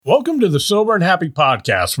Welcome to the Sober and Happy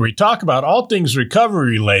podcast, where we talk about all things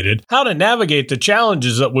recovery related, how to navigate the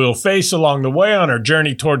challenges that we'll face along the way on our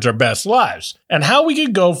journey towards our best lives, and how we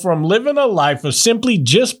can go from living a life of simply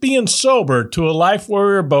just being sober to a life where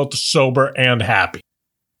we're both sober and happy.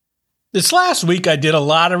 This last week, I did a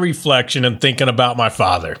lot of reflection and thinking about my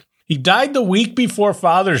father. He died the week before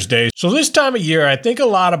Father's Day, so this time of year, I think a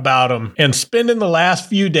lot about him and spending the last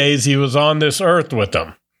few days he was on this earth with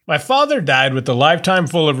him. My father died with a lifetime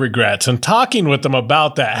full of regrets, and talking with him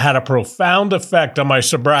about that had a profound effect on my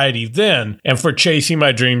sobriety then and for chasing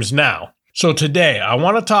my dreams now. So today, I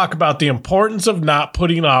want to talk about the importance of not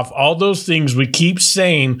putting off all those things we keep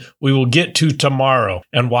saying we will get to tomorrow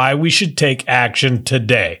and why we should take action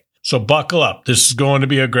today. So buckle up. This is going to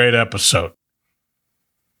be a great episode.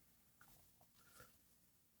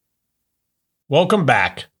 Welcome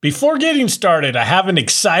back. Before getting started, I have an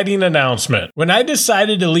exciting announcement. When I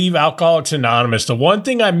decided to leave Alcoholics Anonymous, the one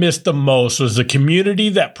thing I missed the most was the community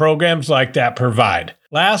that programs like that provide.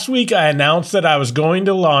 Last week, I announced that I was going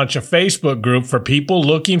to launch a Facebook group for people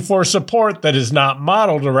looking for support that is not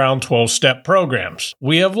modeled around 12-step programs.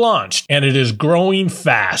 We have launched, and it is growing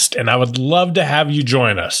fast, and I would love to have you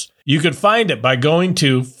join us. You can find it by going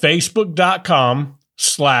to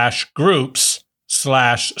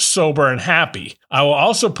facebook.com/groups/sober and happy. I will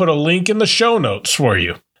also put a link in the show notes for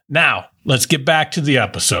you. Now, let's get back to the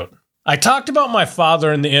episode. I talked about my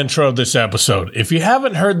father in the intro of this episode. If you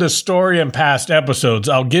haven't heard this story in past episodes,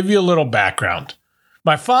 I'll give you a little background.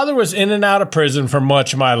 My father was in and out of prison for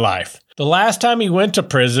much of my life. The last time he went to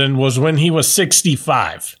prison was when he was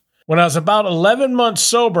 65. When I was about 11 months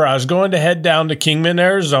sober, I was going to head down to Kingman,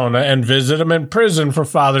 Arizona and visit him in prison for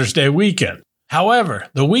Father's Day weekend. However,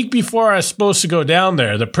 the week before I was supposed to go down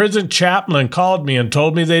there, the prison chaplain called me and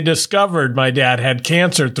told me they discovered my dad had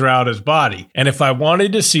cancer throughout his body, and if I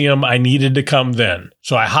wanted to see him, I needed to come then.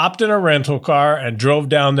 So I hopped in a rental car and drove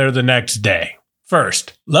down there the next day.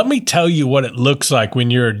 First, let me tell you what it looks like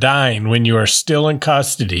when you're dying when you are still in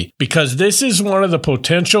custody, because this is one of the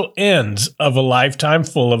potential ends of a lifetime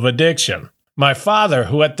full of addiction. My father,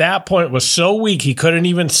 who at that point was so weak he couldn't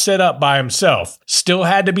even sit up by himself, still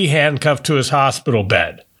had to be handcuffed to his hospital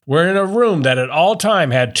bed. We're in a room that at all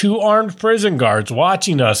time had 2 armed prison guards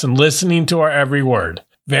watching us and listening to our every word.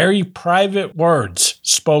 Very private words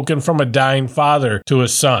spoken from a dying father to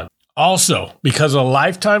his son. Also, because of a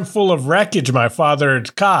lifetime full of wreckage my father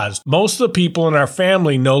had caused, most of the people in our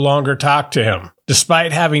family no longer talk to him.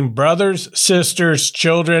 Despite having brothers, sisters,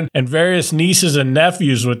 children, and various nieces and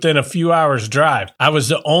nephews within a few hours' drive, I was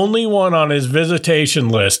the only one on his visitation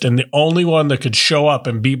list and the only one that could show up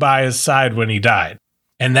and be by his side when he died.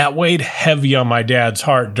 And that weighed heavy on my dad's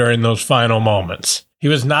heart during those final moments. He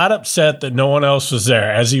was not upset that no one else was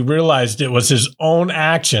there, as he realized it was his own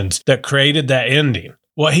actions that created that ending.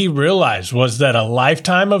 What he realized was that a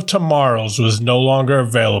lifetime of tomorrows was no longer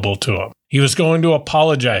available to him. He was going to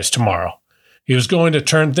apologize tomorrow. He was going to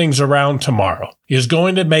turn things around tomorrow. He was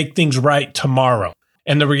going to make things right tomorrow.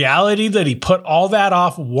 And the reality that he put all that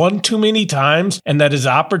off one too many times and that his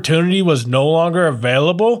opportunity was no longer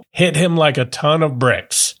available hit him like a ton of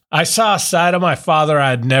bricks. I saw a side of my father I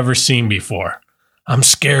had never seen before. "I'm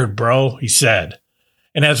scared, bro," he said.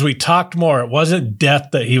 And as we talked more, it wasn't death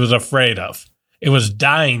that he was afraid of. It was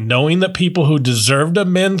dying, knowing that people who deserved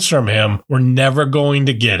amends from him were never going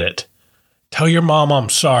to get it. "Tell your mom I'm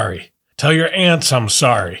sorry. Tell your aunts I'm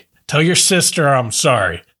sorry. Tell your sister I'm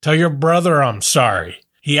sorry. Tell your brother I'm sorry."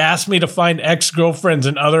 He asked me to find ex-girlfriends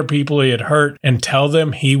and other people he had hurt and tell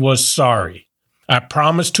them he was sorry. I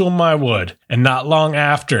promised to him I would, and not long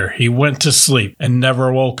after, he went to sleep and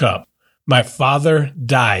never woke up. My father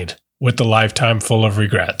died with a lifetime full of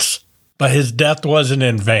regrets. But his death wasn't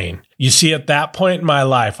in vain. You see, at that point in my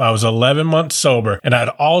life, I was 11 months sober, and I'd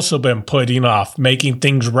also been putting off making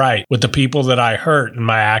things right with the people that I hurt in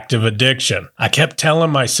my active addiction. I kept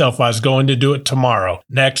telling myself I was going to do it tomorrow,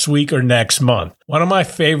 next week, or next month. One of my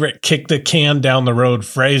favorite kick the can down the road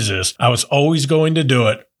phrases, I was always going to do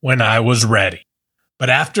it when I was ready.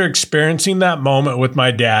 But after experiencing that moment with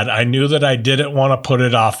my dad, I knew that I didn't want to put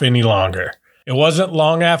it off any longer. It wasn't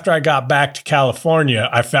long after I got back to California,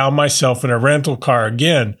 I found myself in a rental car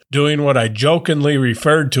again, doing what I jokingly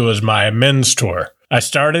referred to as my amends tour. I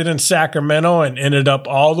started in Sacramento and ended up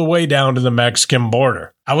all the way down to the Mexican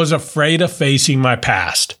border. I was afraid of facing my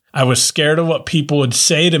past. I was scared of what people would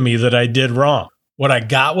say to me that I did wrong. What I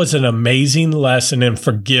got was an amazing lesson in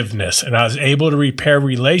forgiveness, and I was able to repair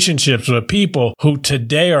relationships with people who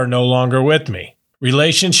today are no longer with me.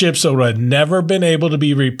 Relationships that would have never been able to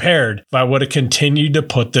be repaired if I would have continued to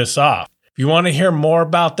put this off. If you want to hear more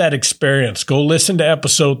about that experience, go listen to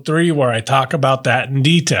episode 3 where I talk about that in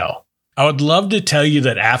detail. I would love to tell you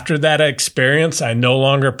that after that experience, I no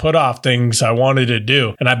longer put off things I wanted to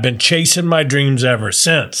do, and I've been chasing my dreams ever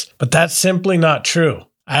since. But that's simply not true.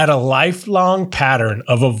 I had a lifelong pattern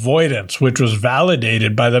of avoidance, which was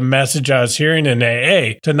validated by the message I was hearing in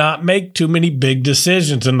AA to not make too many big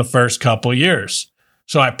decisions in the first couple years.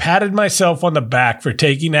 So I patted myself on the back for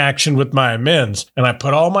taking action with my amends, and I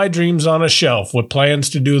put all my dreams on a shelf with plans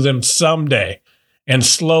to do them someday. And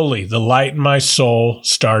slowly, the light in my soul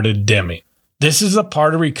started dimming. This is a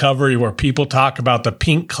part of recovery where people talk about the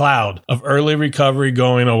pink cloud of early recovery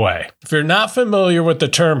going away. If you're not familiar with the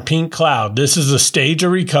term pink cloud, this is a stage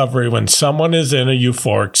of recovery when someone is in a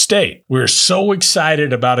euphoric state. We're so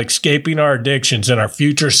excited about escaping our addictions and our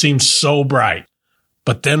future seems so bright.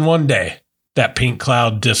 But then one day, that pink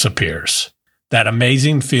cloud disappears. That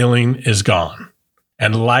amazing feeling is gone,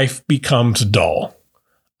 and life becomes dull.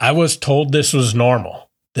 I was told this was normal.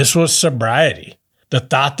 This was sobriety. The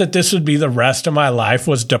thought that this would be the rest of my life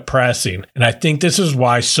was depressing, and I think this is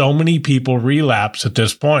why so many people relapse at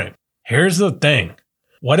this point. Here's the thing.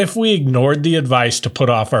 What if we ignored the advice to put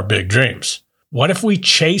off our big dreams? What if we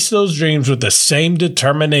chased those dreams with the same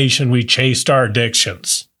determination we chased our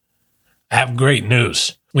addictions? I have great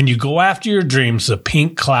news. When you go after your dreams, the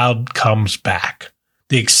pink cloud comes back.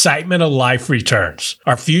 The excitement of life returns.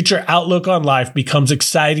 Our future outlook on life becomes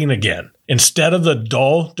exciting again. Instead of the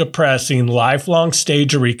dull, depressing, lifelong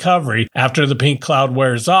stage of recovery after the pink cloud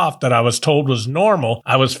wears off that I was told was normal,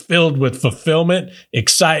 I was filled with fulfillment,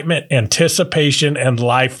 excitement, anticipation, and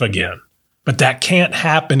life again. But that can't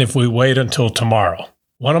happen if we wait until tomorrow.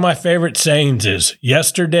 One of my favorite sayings is,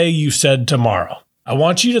 yesterday you said tomorrow. I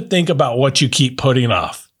want you to think about what you keep putting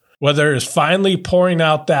off. Whether it's finally pouring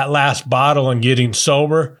out that last bottle and getting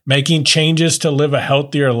sober, making changes to live a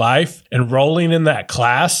healthier life, enrolling in that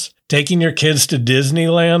class, taking your kids to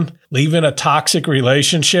Disneyland, leaving a toxic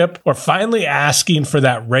relationship, or finally asking for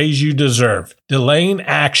that raise you deserve. Delaying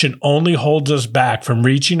action only holds us back from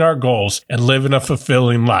reaching our goals and living a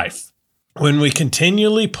fulfilling life. When we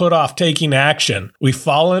continually put off taking action, we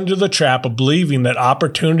fall into the trap of believing that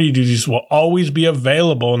opportunities will always be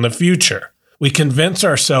available in the future. We convince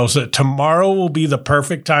ourselves that tomorrow will be the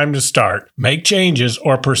perfect time to start, make changes,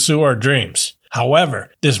 or pursue our dreams. However,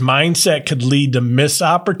 this mindset could lead to missed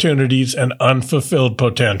opportunities and unfulfilled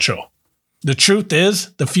potential. The truth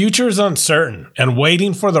is, the future is uncertain, and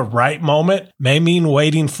waiting for the right moment may mean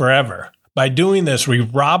waiting forever. By doing this, we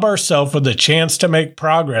rob ourselves of the chance to make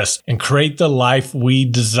progress and create the life we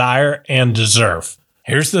desire and deserve.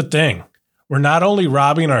 Here's the thing. We're not only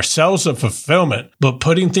robbing ourselves of fulfillment, but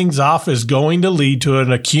putting things off is going to lead to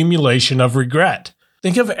an accumulation of regret.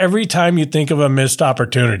 Think of every time you think of a missed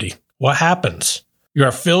opportunity. What happens? You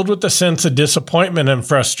are filled with a sense of disappointment and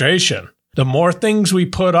frustration. The more things we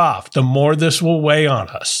put off, the more this will weigh on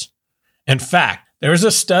us. In fact, there's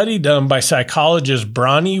a study done by psychologist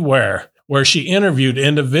Bronnie Ware where she interviewed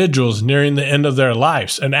individuals nearing the end of their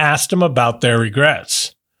lives and asked them about their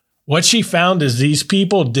regrets. What she found is these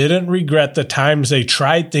people didn't regret the times they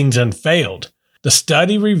tried things and failed. The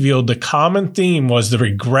study revealed the common theme was the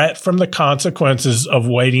regret from the consequences of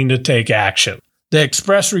waiting to take action. They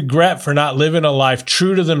expressed regret for not living a life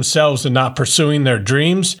true to themselves and not pursuing their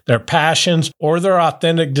dreams, their passions, or their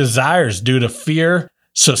authentic desires due to fear,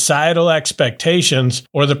 societal expectations,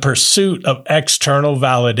 or the pursuit of external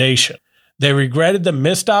validation. They regretted the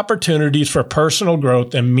missed opportunities for personal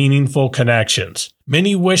growth and meaningful connections.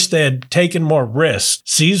 Many wished they had taken more risks,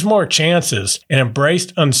 seized more chances, and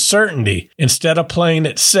embraced uncertainty instead of playing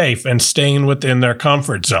it safe and staying within their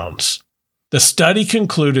comfort zones. The study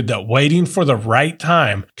concluded that waiting for the right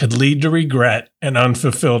time could lead to regret and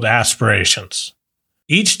unfulfilled aspirations.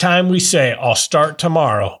 Each time we say, I'll start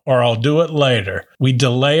tomorrow or I'll do it later, we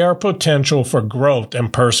delay our potential for growth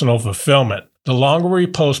and personal fulfillment. The longer we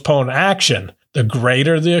postpone action, the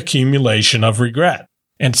greater the accumulation of regret.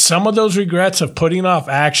 And some of those regrets of putting off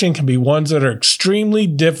action can be ones that are extremely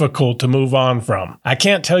difficult to move on from. I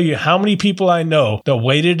can't tell you how many people I know that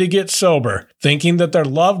waited to get sober, thinking that their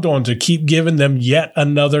loved ones would keep giving them yet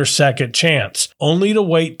another second chance, only to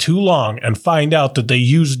wait too long and find out that they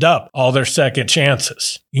used up all their second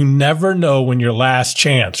chances. You never know when your last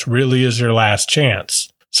chance really is your last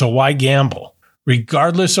chance. So why gamble?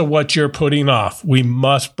 Regardless of what you're putting off, we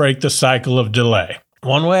must break the cycle of delay.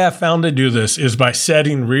 One way I found to do this is by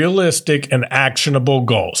setting realistic and actionable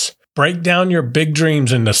goals. Break down your big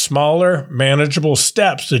dreams into smaller, manageable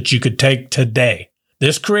steps that you could take today.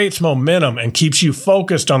 This creates momentum and keeps you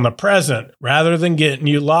focused on the present rather than getting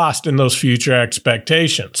you lost in those future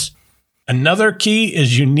expectations. Another key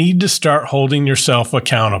is you need to start holding yourself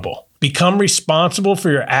accountable. Become responsible for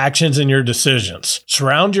your actions and your decisions.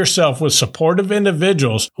 Surround yourself with supportive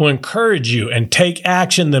individuals who encourage you and take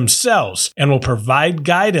action themselves and will provide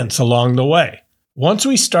guidance along the way. Once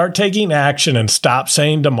we start taking action and stop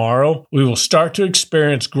saying tomorrow, we will start to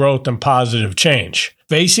experience growth and positive change.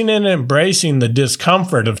 Facing and embracing the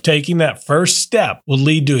discomfort of taking that first step will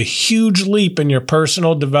lead to a huge leap in your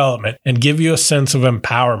personal development and give you a sense of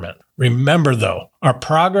empowerment. Remember though, our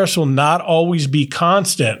progress will not always be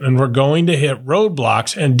constant and we're going to hit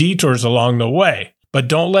roadblocks and detours along the way. But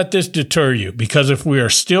don't let this deter you, because if we are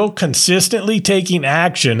still consistently taking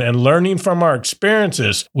action and learning from our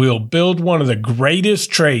experiences, we'll build one of the greatest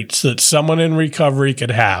traits that someone in recovery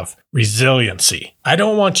could have: resiliency. I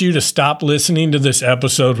don't want you to stop listening to this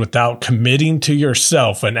episode without committing to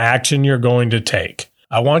yourself an action you're going to take.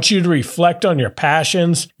 I want you to reflect on your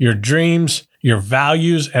passions, your dreams, your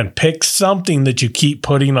values, and pick something that you keep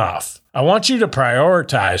putting off. I want you to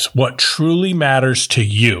prioritize what truly matters to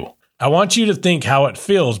you. I want you to think how it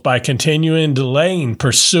feels by continuing delaying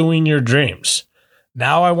pursuing your dreams.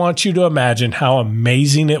 Now I want you to imagine how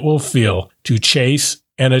amazing it will feel to chase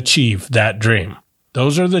and achieve that dream.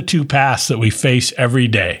 Those are the two paths that we face every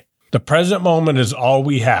day. The present moment is all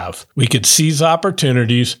we have. We could seize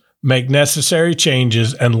opportunities, make necessary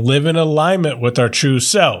changes, and live in alignment with our true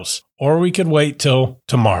selves. Or we could wait till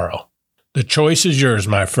tomorrow. The choice is yours,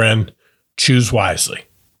 my friend. Choose wisely.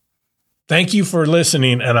 Thank you for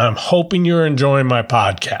listening, and I'm hoping you're enjoying my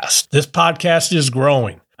podcast. This podcast is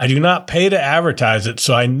growing. I do not pay to advertise it,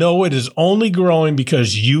 so I know it is only growing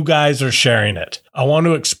because you guys are sharing it. I want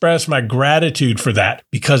to express my gratitude for that,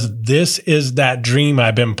 because this is that dream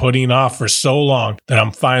I've been putting off for so long that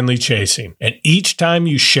I'm finally chasing. And each time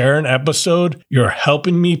you share an episode, you're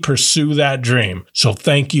helping me pursue that dream. So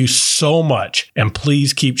thank you so much, and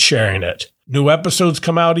please keep sharing it. New episodes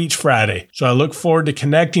come out each Friday, so I look forward to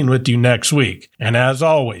connecting with you next week. And as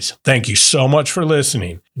always, thank you so much for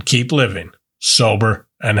listening, and keep living sober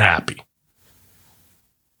and happy.